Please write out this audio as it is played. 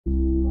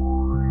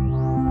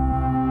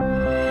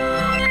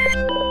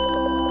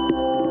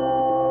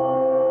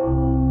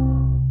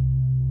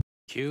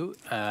you.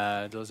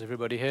 Does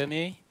everybody hear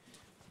me?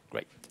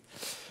 Great.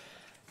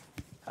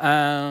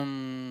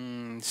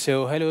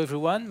 So hello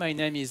everyone, my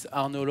name is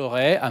Arnaud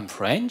Lauret, I'm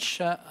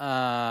French.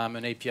 I'm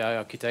an API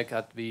architect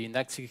at the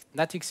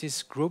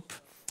Natixis group,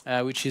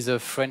 which is a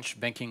French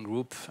banking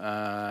group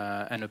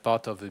and a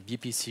part of the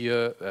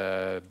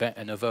BPCE,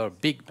 another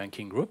big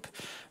banking group.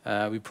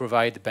 We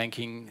provide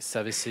banking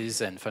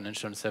services and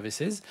financial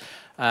services.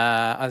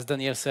 As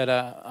Daniel said,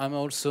 I'm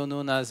also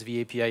known as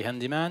the API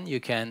handyman. You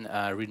can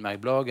read my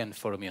blog and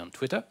follow me on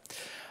Twitter.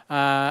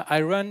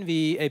 I run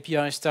the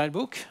API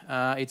Stylebook.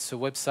 It's a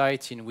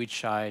website in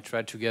which I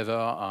try to gather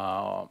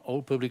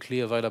all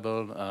publicly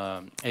available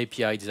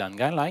API design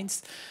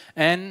guidelines.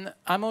 And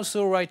I'm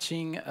also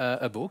writing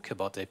a book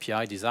about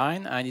API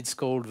design, and it's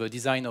called The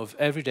Design of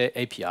Everyday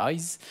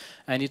APIs,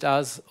 and it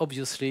has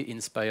obviously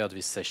inspired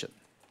this session.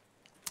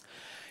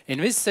 In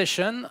this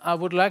session, I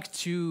would like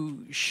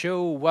to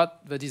show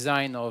what the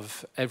design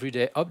of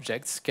everyday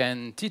objects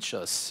can teach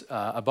us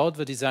about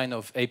the design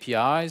of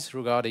APIs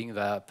regarding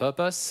their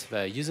purpose,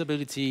 their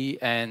usability,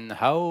 and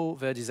how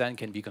their design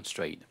can be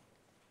constrained.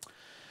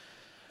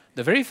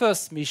 The very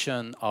first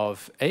mission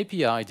of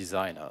API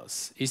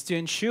designers is to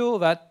ensure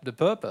that the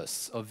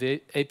purpose of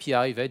the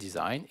API they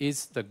design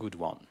is the good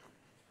one.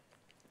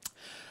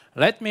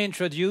 Let me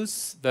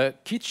introduce the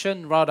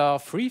Kitchen Radar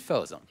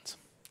 3000.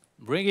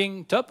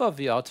 Bringing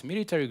top-of-the-art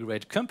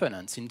military-grade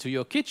components into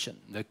your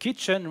kitchen, the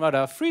Kitchen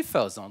Radar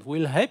 3000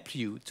 will help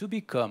you to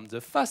become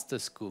the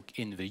fastest cook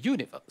in the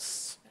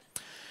universe.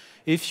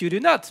 If you do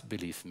not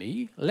believe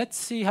me, let's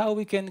see how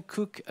we can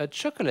cook a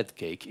chocolate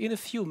cake in a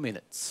few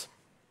minutes.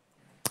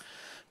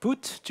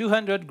 Put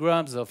 200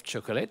 grams of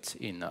chocolate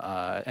in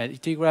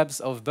 80 grams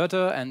of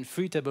butter and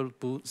 3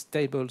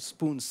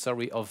 tablespoons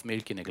of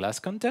milk in a glass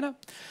container.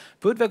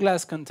 Put the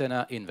glass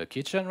container in the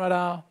kitchen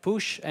radar,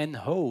 push and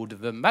hold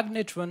the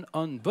magnetron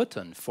on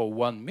button for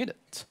 1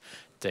 minute.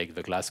 Take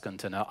the glass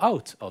container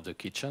out of the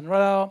kitchen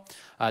radar,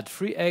 add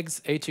 3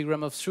 eggs, 80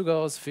 grams of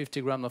sugars,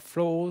 50 grams of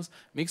flour,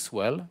 mix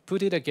well,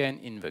 put it again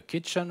in the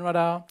kitchen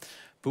radar,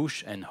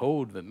 push and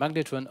hold the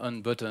magnetron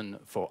on button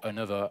for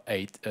another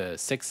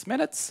 6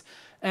 minutes,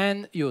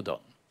 and you're done.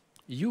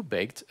 You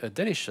baked a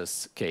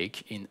delicious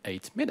cake in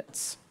 8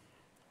 minutes.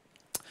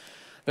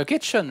 The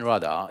kitchen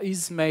radar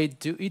is made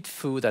to eat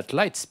food at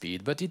light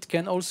speed, but it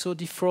can also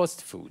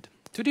defrost food.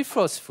 To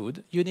defrost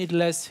food, you need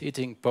less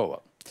heating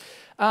power.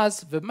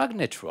 As the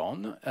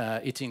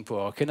magnetron heating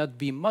power cannot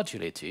be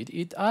modulated,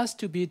 it has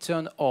to be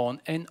turned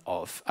on and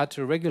off at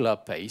a regular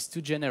pace to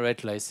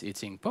generate less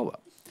heating power.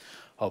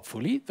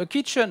 Hopefully, the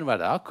kitchen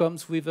radar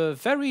comes with a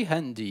very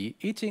handy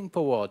heating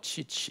power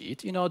cheat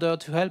sheet in order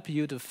to help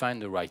you to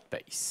find the right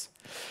pace.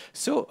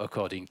 So,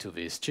 according to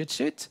this cheat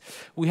sheet,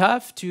 we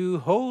have to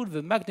hold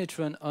the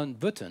magnetron on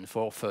button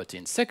for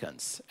 13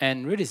 seconds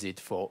and release it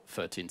for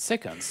 13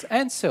 seconds,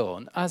 and so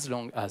on as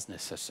long as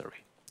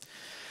necessary.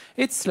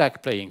 It's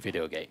like playing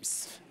video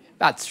games.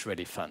 That's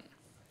really fun.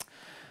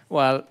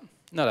 Well,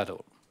 not at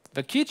all.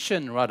 The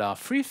Kitchen Radar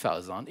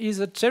 3000 is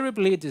a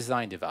terribly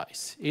designed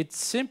device. It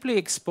simply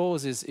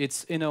exposes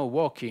its inner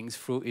workings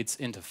through its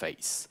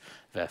interface.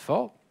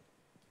 Therefore,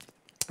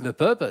 the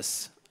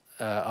purpose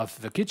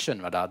of the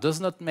Kitchen Radar does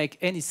not make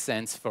any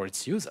sense for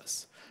its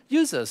users.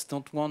 Users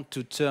don't want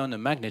to turn a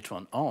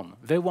magnetron on.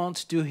 They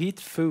want to heat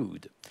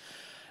food.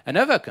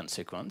 Another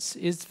consequence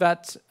is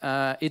that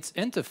its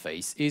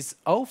interface is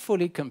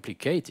awfully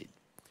complicated.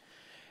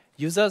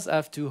 Users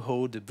have to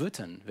hold the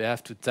button, they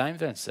have to time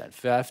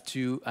themselves, they have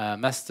to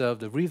master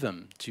the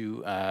rhythm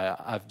to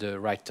have the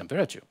right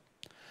temperature.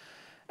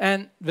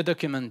 And the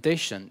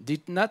documentation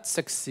did not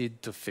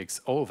succeed to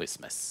fix all this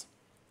mess.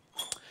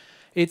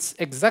 It's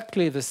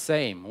exactly the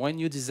same when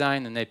you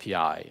design an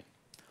API.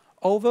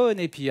 Although an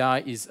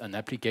API is an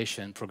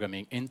application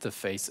programming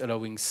interface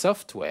allowing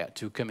software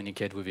to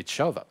communicate with each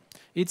other,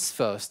 it's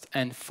first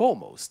and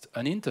foremost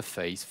an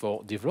interface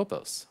for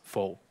developers,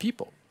 for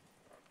people.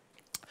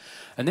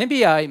 An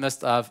API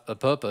must have a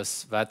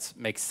purpose that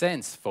makes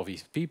sense for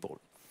these people.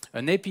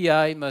 An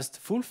API must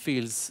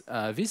fulfill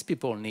these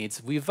people's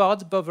needs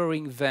without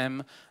bothering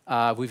them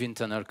with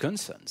internal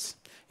concerns.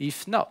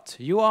 If not,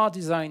 you are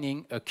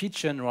designing a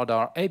Kitchen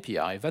Radar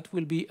API that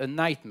will be a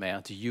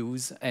nightmare to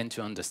use and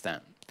to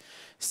understand.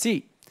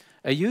 See,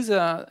 a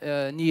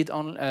user needs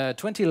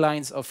 20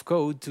 lines of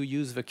code to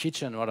use the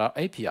Kitchen Radar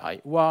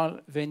API,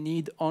 while they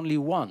need only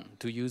 1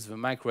 to use the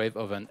microwave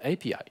oven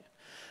API.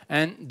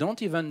 And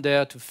don't even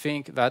dare to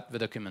think that the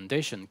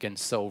documentation can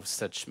solve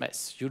such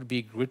mess. You'll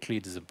be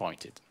greatly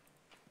disappointed.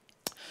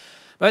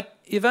 But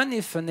even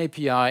if an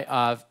API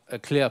has a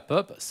clear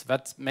purpose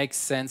that makes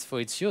sense for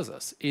its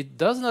users, it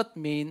does not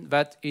mean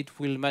that it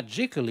will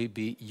magically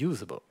be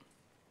usable.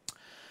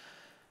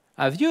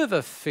 Have you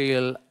ever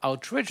felt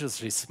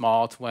outrageously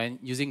smart when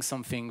using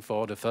something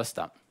for the first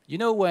time? You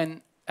know,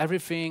 when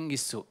everything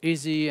is so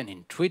easy and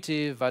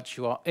intuitive that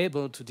you are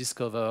able to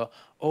discover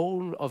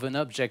all of an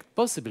object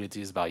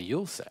possibilities by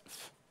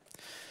yourself.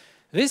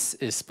 This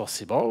is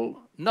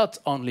possible not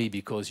only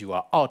because you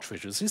are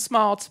outrageously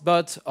smart,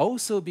 but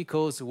also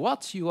because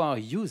what you are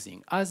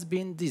using has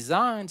been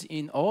designed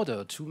in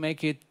order to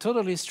make it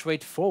totally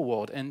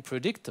straightforward and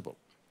predictable.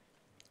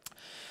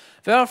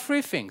 There are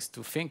three things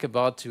to think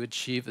about to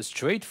achieve a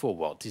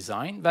straightforward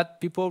design that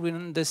people will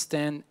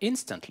understand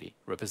instantly: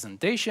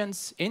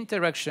 representations,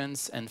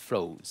 interactions, and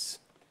flows.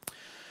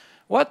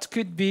 What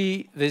could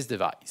be this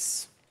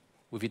device?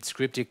 With its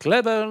cryptic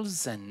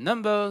labels and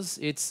numbers,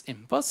 it's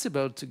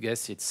impossible to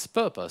guess its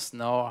purpose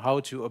nor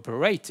how to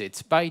operate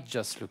it by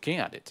just looking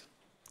at it.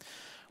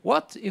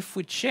 What if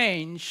we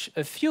change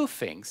a few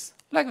things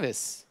like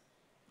this?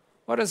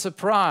 What a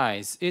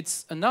surprise!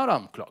 It's an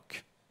alarm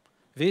clock.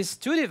 These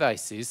two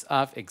devices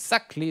have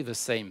exactly the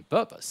same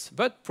purpose,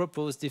 but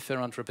propose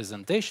different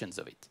representations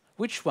of it.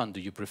 Which one do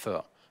you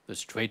prefer? The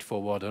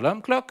straightforward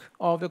alarm clock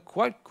or the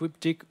quite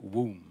cryptic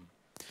womb?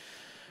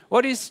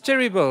 What is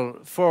terrible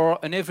for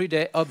an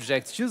everyday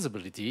object's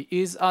usability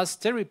is as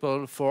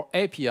terrible for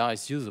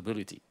API's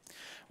usability.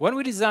 When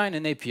we design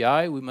an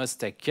API, we must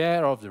take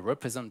care of the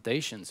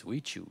representations we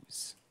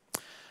choose.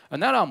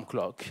 An alarm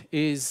clock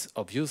is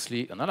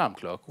obviously an alarm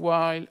clock,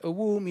 while a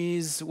womb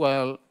is,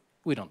 well,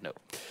 we don't know.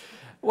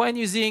 When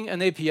using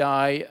an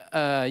API,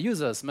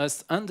 users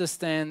must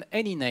understand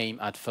any name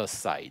at first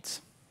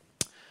sight.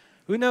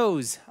 Who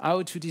knows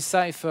how to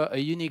decipher a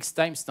Unix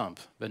timestamp,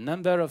 the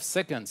number of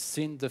seconds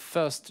since the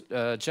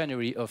 1st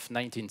January of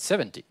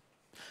 1970?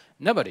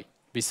 Nobody,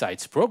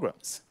 besides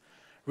programs.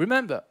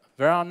 Remember,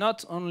 there are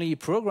not only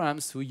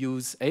programs who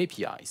use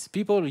APIs,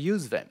 people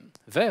use them.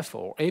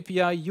 Therefore,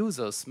 API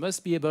users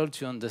must be able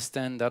to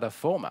understand data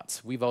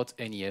formats without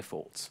any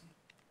effort.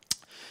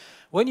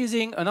 When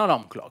using an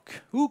alarm clock,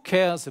 who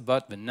cares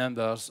about the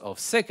numbers of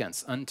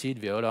seconds until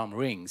the alarm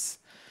rings?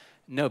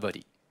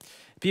 Nobody.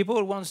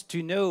 People want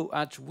to know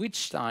at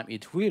which time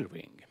it will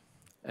ring.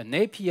 An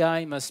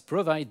API must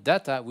provide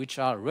data which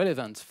are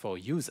relevant for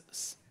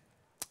users.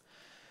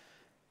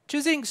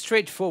 Choosing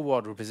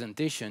straightforward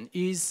representation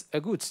is a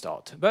good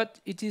start, but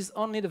it is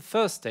only the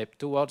first step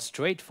towards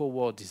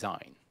straightforward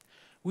design.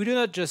 We do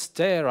not just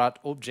stare at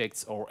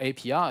objects or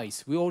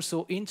APIs, we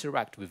also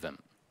interact with them.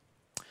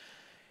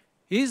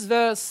 Is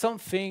there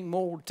something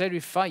more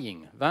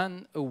terrifying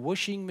than a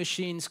washing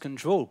machine's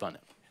control panel?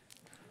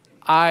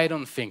 I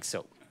don't think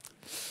so.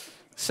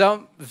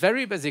 Some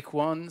very basic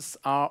ones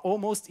are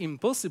almost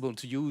impossible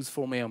to use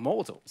for mere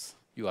mortals.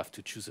 You have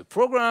to choose a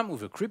program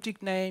with a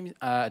cryptic name,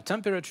 a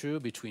temperature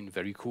between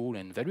very cool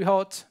and very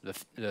hot,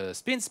 the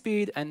spin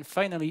speed, and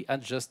finally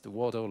adjust the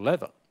water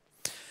level.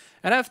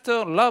 And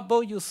after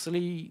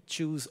laboriously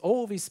choose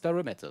all these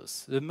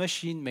parameters, the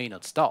machine may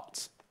not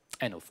start.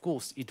 And of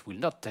course, it will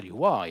not tell you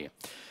why.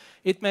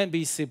 It may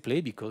be simply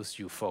because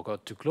you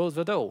forgot to close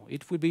the door.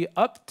 It will be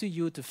up to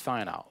you to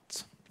find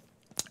out.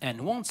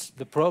 And once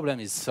the problem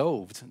is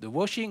solved, the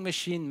washing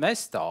machine may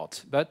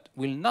start, but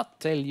will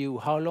not tell you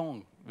how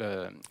long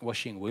the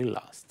washing will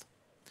last.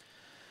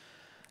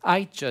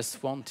 I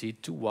just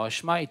wanted to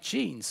wash my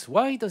jeans.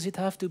 Why does it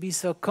have to be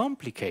so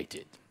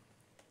complicated?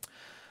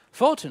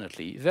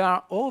 Fortunately, there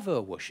are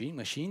other washing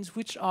machines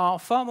which are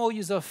far more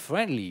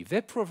user-friendly.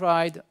 They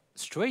provide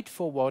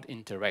straightforward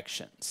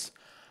interactions.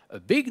 A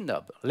big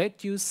knob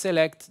lets you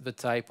select the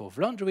type of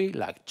laundry,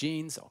 like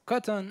jeans or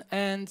cotton,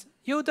 and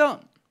you're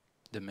done.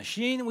 The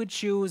machine will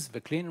choose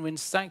the clean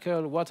rinse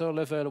cycle, water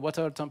level,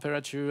 water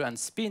temperature, and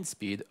spin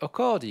speed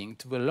according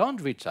to the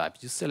laundry type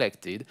you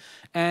selected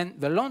and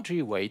the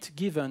laundry weight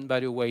given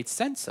by the weight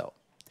sensor.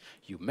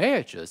 You may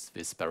adjust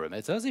these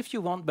parameters if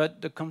you want,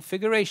 but the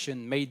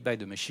configuration made by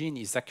the machine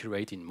is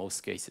accurate in most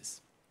cases.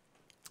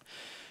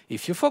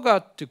 If you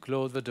forgot to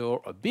close the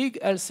door, a big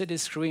LCD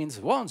screen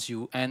warns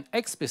you and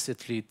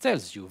explicitly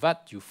tells you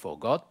that you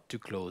forgot to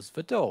close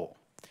the door.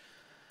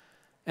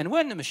 And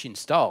when the machine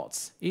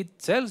starts, it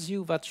tells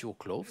you that your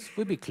clothes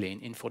will be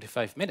clean in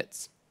 45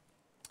 minutes.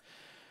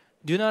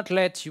 Do not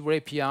let your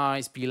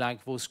APIs be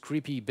like those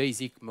creepy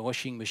basic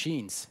washing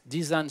machines.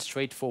 Design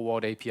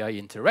straightforward API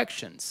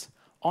interactions.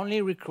 Only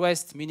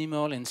request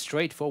minimal and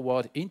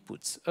straightforward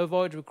inputs.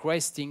 Avoid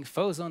requesting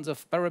thousands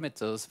of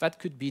parameters that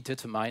could be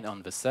determined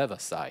on the server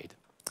side.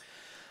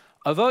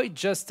 Avoid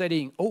just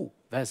telling, oh,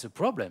 there's a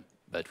problem,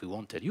 but we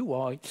won't tell you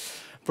why.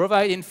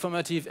 Provide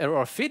informative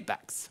error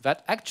feedbacks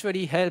that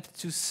actually help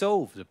to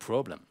solve the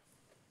problem.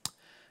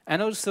 And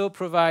also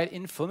provide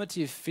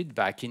informative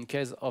feedback in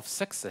case of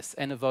success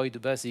and avoid the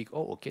basic,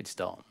 oh, okay, it's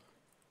done.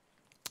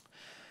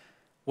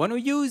 When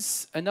we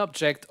use an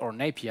object or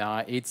an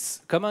API,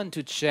 it's common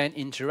to chain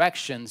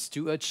interactions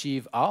to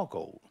achieve our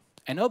goal.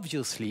 And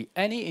obviously,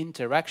 any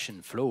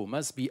interaction flow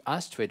must be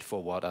as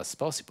straightforward as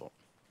possible.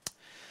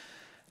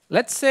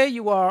 Let's say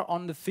you are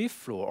on the 5th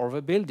floor of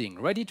a building,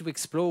 ready to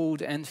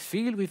explode and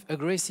filled with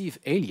aggressive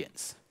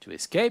aliens. To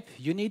escape,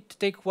 you need to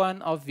take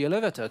one of the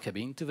elevator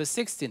cabins to the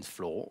 16th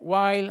floor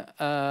while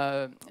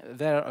a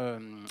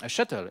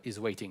shuttle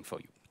is waiting for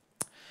you.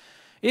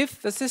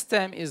 If the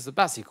system is the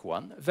basic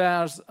one,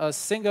 there's a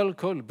single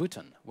call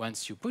button.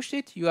 Once you push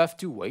it, you have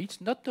to wait,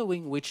 not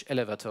knowing which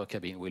elevator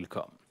cabin will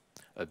come.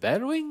 A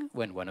bell rings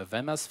when one of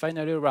them has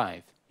finally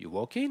arrived. You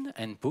walk in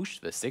and push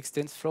the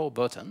 16th floor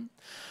button.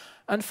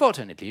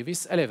 Unfortunately,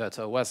 this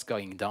elevator was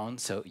going down,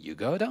 so you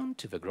go down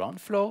to the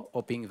ground floor,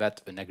 hoping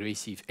that an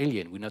aggressive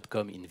alien will not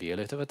come in the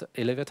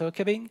elevator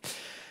cabin.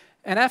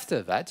 And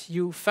after that,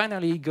 you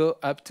finally go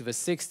up to the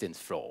 16th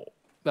floor.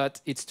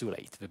 But it's too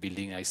late. The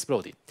building has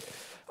exploded.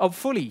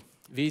 Hopefully,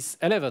 this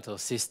elevator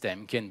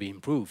system can be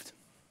improved.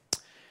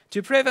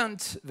 To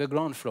prevent the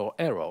ground floor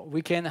error,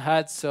 we can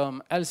add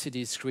some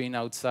LCD screen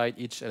outside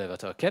each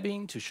elevator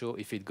cabin to show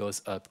if it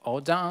goes up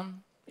or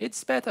down.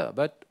 It's better,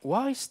 but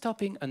why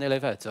stopping an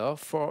elevator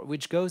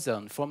which goes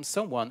down from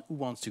someone who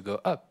wants to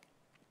go up?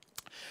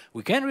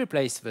 We can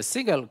replace the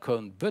single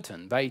cone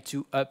button by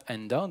 2 up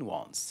and down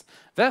ones.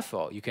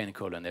 Therefore, you can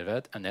call an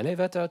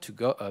elevator to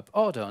go up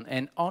or down,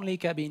 and only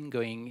cabin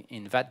going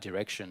in that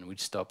direction will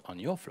stop on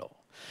your floor.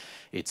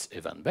 It's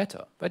even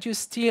better, but you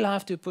still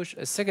have to push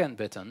a second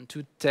button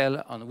to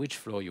tell on which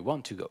floor you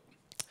want to go.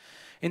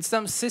 In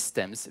some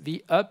systems,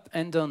 the up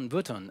and down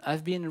button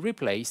have been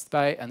replaced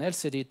by an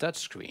LCD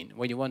touchscreen.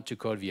 When you want to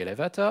call the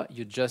elevator,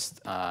 you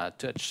just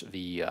touch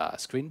the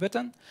screen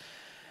button,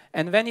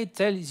 and then it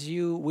tells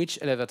you which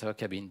elevator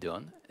cabin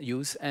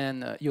use,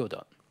 and you're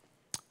done.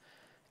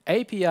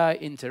 API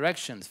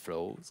interactions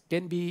flows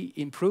can be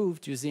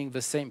improved using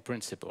the same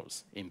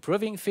principles,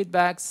 improving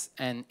feedbacks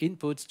and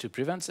inputs to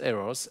prevent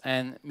errors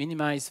and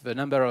minimize the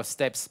number of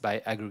steps by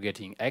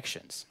aggregating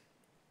actions.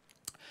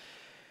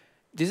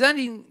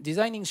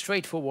 Designing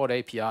straightforward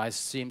APIs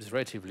seems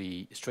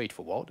relatively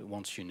straightforward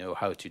once you know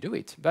how to do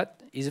it,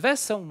 but is there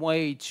some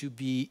way to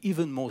be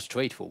even more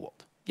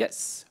straightforward?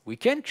 Yes, we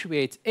can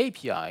create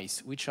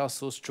APIs which are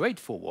so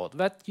straightforward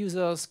that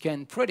users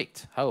can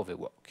predict how they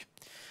work.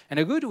 And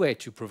a good way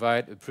to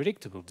provide a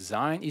predictable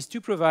design is to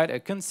provide a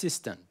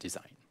consistent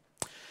design.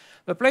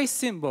 The play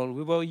symbol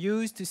we were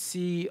used to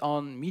see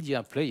on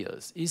media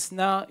players is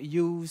now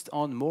used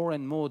on more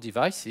and more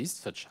devices,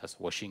 such as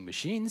washing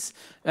machines,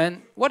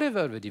 and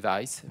whatever the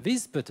device,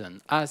 this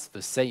button has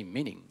the same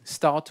meaning.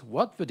 Start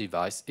what the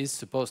device is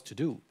supposed to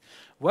do.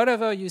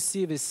 Wherever you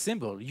see this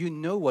symbol, you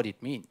know what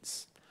it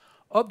means.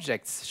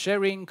 Objects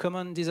sharing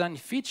common design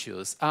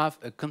features have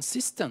a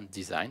consistent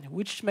design,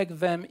 which makes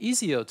them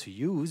easier to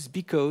use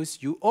because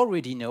you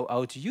already know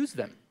how to use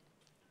them.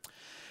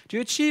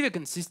 To achieve a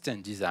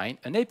consistent design,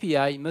 an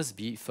API must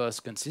be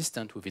first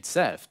consistent with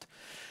itself.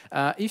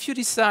 If you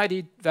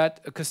decided that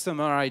a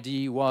customer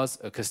ID was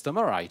a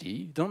customer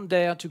ID, don't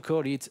dare to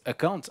call it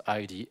account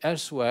ID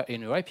elsewhere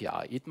in your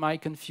API. It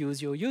might confuse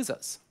your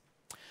users.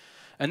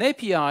 An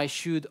API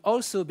should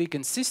also be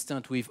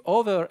consistent with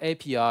other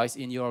APIs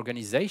in your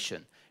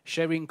organization.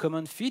 Sharing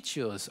common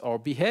features or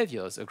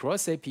behaviors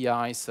across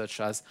APIs, such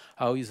as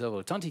how users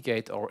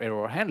authenticate or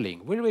error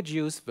handling, will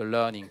reduce the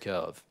learning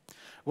curve.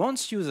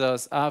 Once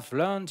users have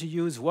learned to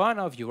use one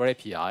of your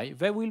API,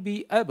 they will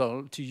be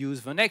able to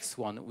use the next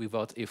one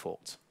without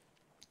effort.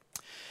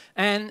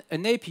 And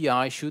an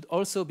API should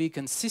also be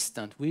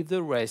consistent with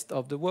the rest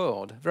of the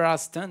world. There are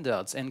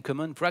standards and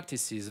common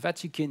practices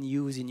that you can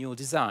use in your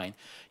design.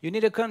 You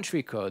need a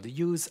country code.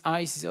 Use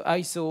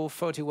ISO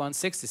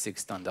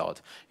 3166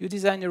 standard. You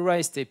design a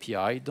REST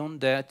API. Don't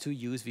dare to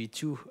use the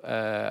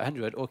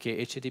 200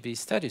 OK HTTP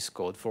status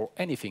code for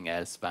anything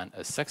else than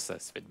a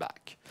success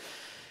feedback.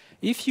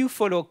 If you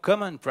follow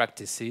common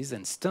practices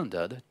and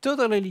standards,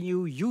 totally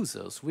new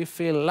users will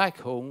feel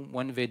like home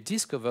when they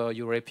discover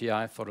your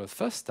API for the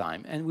first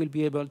time and will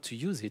be able to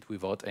use it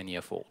without any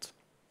effort.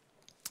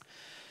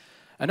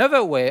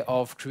 Another way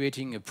of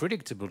creating a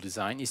predictable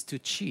design is to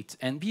cheat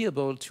and be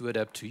able to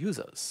adapt to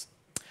users.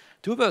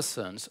 Two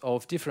persons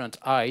of different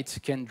height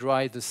can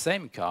drive the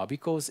same car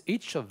because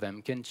each of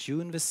them can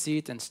tune the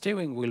seat and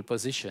steering wheel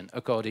position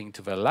according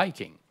to their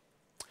liking.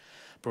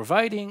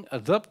 Providing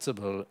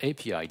adaptable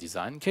API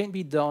design can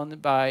be done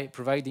by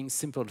providing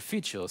simple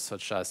features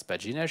such as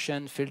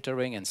pagination,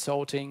 filtering, and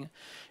sorting.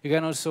 You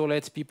can also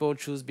let people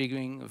choose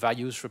between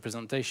values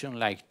representation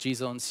like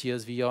JSON,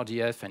 CSV,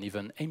 RDF, and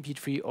even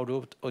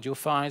MP3 audio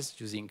files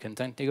using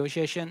content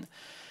negotiation.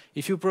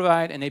 If you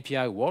provide an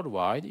API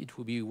worldwide, it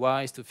would be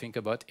wise to think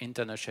about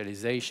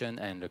internationalization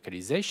and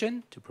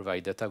localization to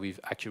provide data with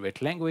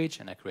accurate language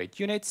and accurate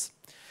units.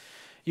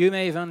 You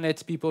may even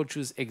let people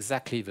choose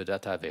exactly the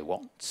data they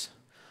want.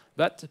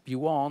 But be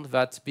warned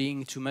that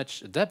being too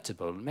much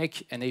adaptable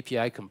makes an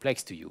API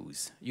complex to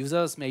use.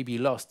 Users may be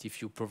lost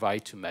if you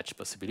provide too much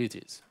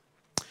possibilities.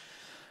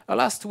 A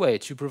last way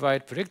to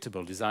provide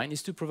predictable design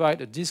is to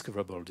provide a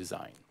discoverable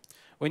design.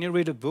 When you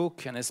read a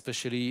book, and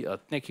especially a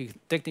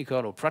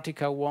technical or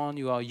practical one,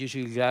 you are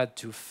usually glad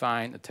to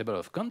find a table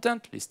of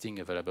content listing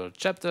available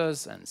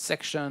chapters and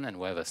sections and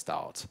where they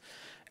start.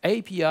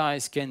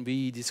 APIs can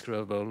be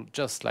discoverable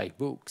just like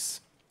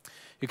books.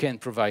 You can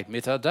provide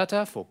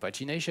metadata for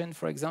pagination,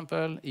 for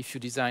example. If you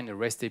design a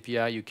REST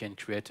API, you can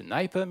create an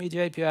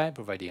hypermedia API,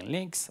 providing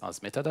links as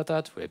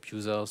metadata to help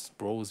users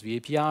browse the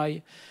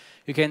API.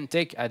 You can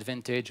take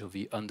advantage of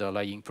the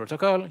underlying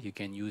protocol. You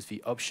can use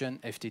the option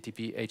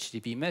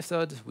FTP-HTTP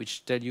method,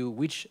 which tell you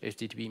which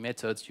HTTP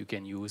methods you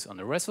can use on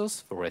a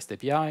resource for REST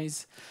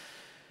APIs.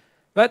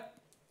 But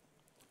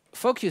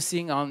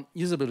focusing on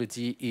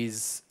usability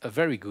is a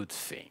very good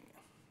thing,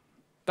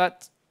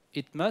 but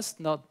it must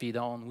not be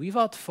done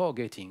without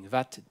forgetting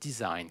that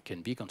design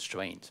can be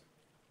constrained.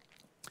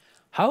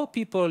 How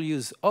people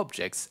use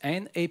objects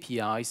and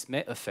APIs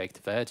may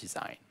affect their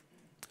design.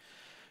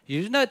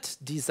 You do not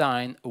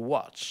design a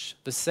watch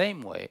the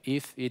same way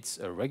if it's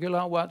a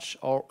regular watch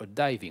or a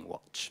diving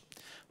watch.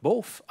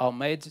 Both are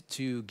made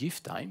to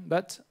give time,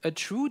 but a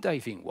true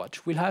diving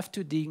watch will have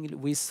to deal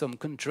with some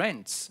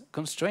constraints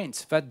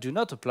that do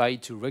not apply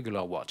to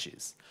regular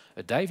watches.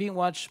 A diving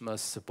watch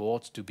must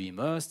support to be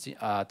immersed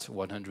at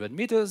 100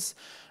 meters.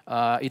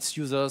 Its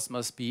users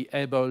must be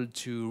able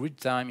to read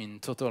time in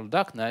total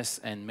darkness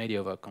and many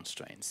other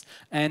constraints.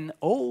 And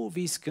all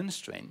these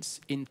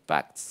constraints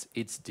impact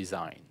its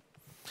design.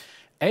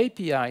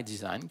 API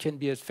design can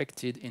be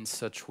affected in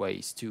such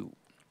ways too.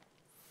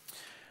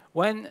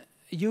 When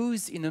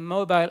used in a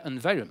mobile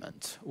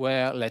environment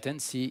where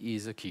latency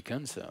is a key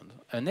concern,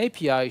 an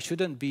API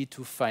shouldn't be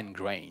too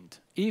fine-grained.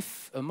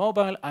 If a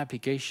mobile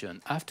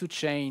application has to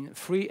chain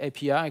 3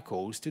 API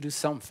calls to do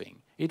something,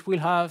 it will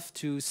have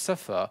to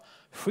suffer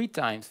 3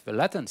 times the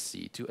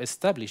latency to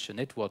establish a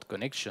network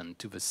connection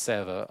to the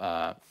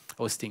server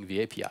hosting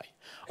the API.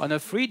 On a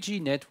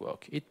 3G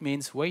network, it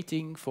means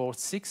waiting for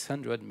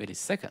 600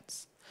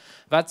 milliseconds.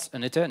 That's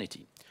an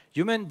eternity.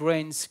 Human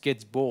brains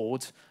get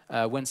bored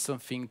when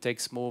something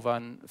takes more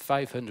than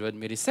 500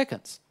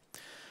 milliseconds.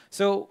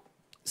 So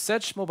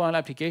such mobile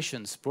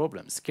applications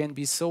problems can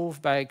be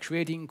solved by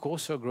creating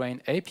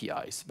coarser-grained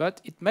APIs, but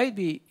it may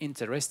be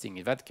interesting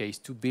in that case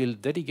to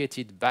build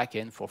dedicated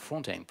backend for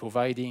front-end,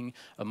 providing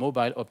a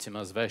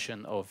mobile-optimized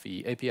version of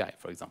the API,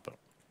 for example.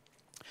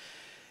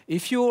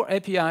 If your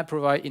API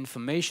provides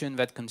information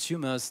that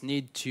consumers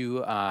need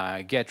to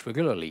get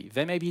regularly,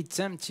 they may be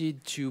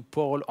tempted to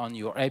pull on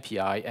your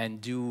API and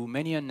do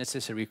many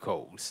unnecessary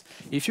calls.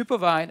 If you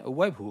provide a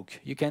webhook,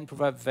 you can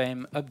provide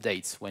them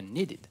updates when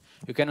needed.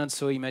 You can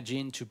also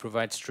imagine to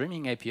provide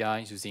streaming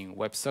APIs using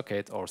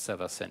WebSocket or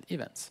server-send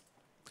events.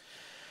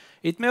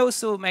 It may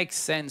also make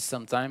sense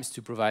sometimes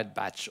to provide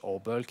batch or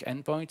bulk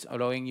endpoints,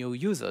 allowing your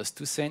users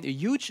to send a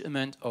huge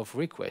amount of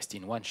requests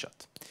in one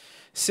shot.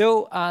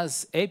 So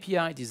as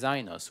API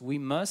designers, we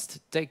must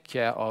take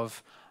care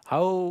of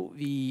how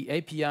the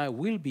API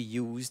will be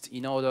used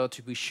in order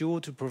to be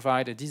sure to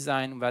provide a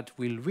design that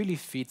will really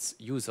fit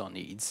user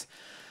needs.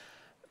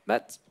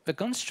 But the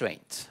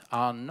constraints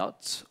are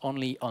not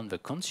only on the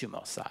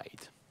consumer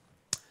side.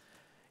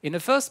 In the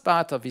first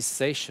part of this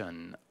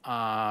session,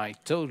 I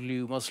told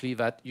you mostly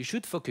that you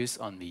should focus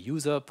on the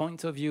user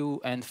point of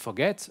view and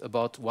forget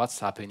about what's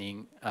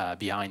happening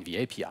behind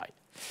the API.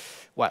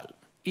 Well,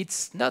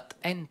 it's not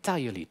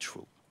entirely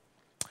true.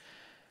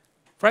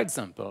 For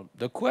example,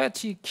 the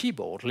QWERTY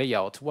keyboard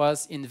layout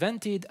was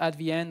invented at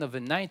the end of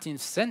the 19th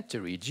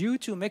century due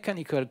to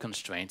mechanical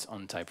constraints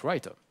on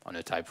typewriter. On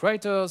a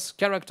typewriter,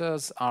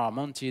 characters are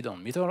mounted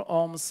on metal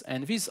arms,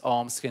 and these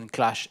arms can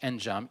clash and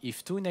jam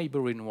if two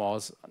neighboring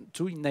ones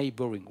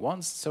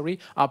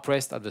are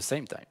pressed at the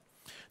same time.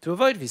 To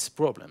avoid this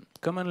problem,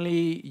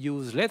 commonly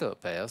used letter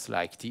pairs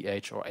like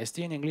TH or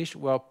ST in English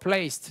were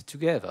placed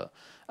together,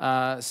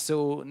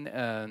 so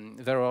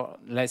there are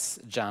less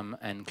jam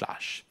and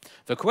clash.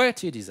 The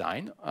QWERTY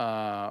design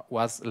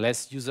was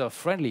less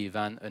user-friendly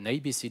than an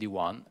ABCD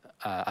one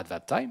at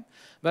that time,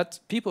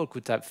 but people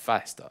could type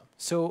faster,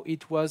 so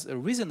it was a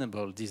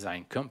reasonable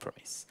design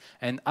compromise.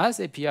 And as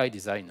API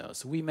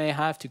designers, we may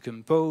have to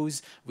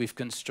compose with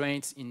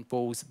constraints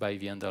imposed by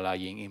the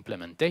underlying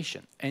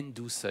implementation and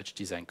do such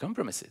design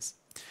compromises.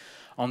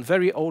 On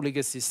very old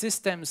legacy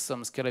systems,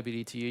 some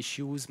scalability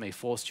issues may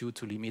force you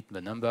to limit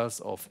the numbers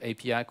of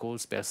API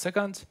calls per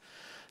second.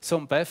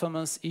 Some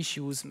performance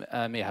issues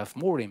may have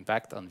more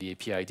impact on the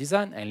API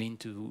design and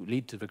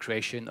lead to the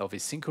creation of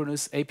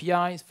asynchronous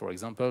APIs. For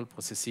example,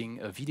 processing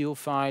video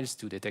files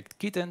to detect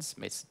kittens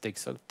may take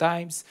some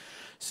time.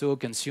 So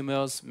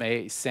consumers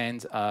may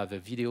send the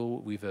video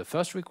with a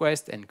first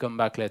request and come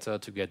back later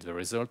to get the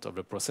result of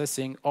the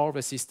processing, or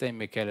the system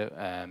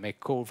may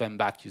call them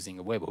back using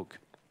a webhook.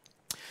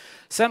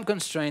 Some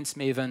constraints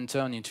may even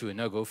turn into a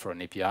no-go for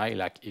an API,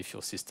 like if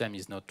your system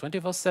is not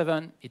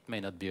 24/7, it may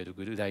not be a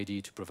good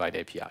idea to provide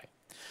API.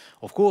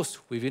 Of course,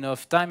 with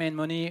enough time and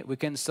money, we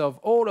can solve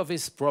all of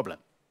this problem.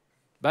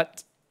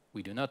 But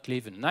we do not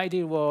live in an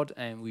ideal world,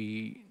 and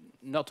we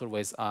not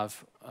always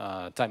have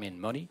time and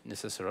money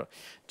necessary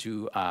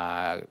to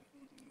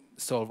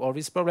solve all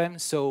these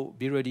problems, so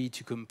be ready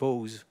to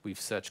compose with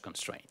such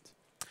constraints.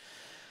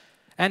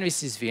 And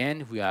this is the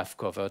end. We have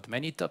covered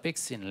many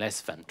topics in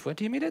less than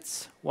 20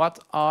 minutes. What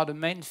are the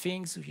main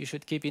things you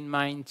should keep in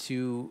mind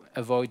to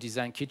avoid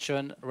design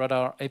kitchen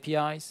radar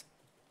APIs?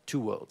 2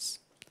 words: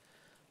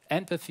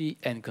 empathy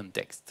and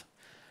context.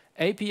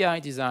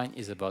 API design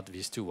is about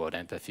these 2 words,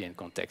 empathy and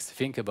context.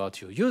 Think about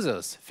your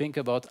users. Think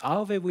about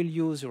how they will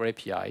use your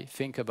API.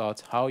 Think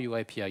about how your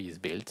API is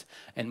built.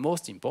 And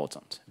most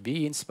important,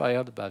 be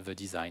inspired by the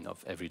design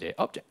of everyday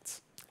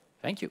objects.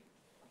 Thank you.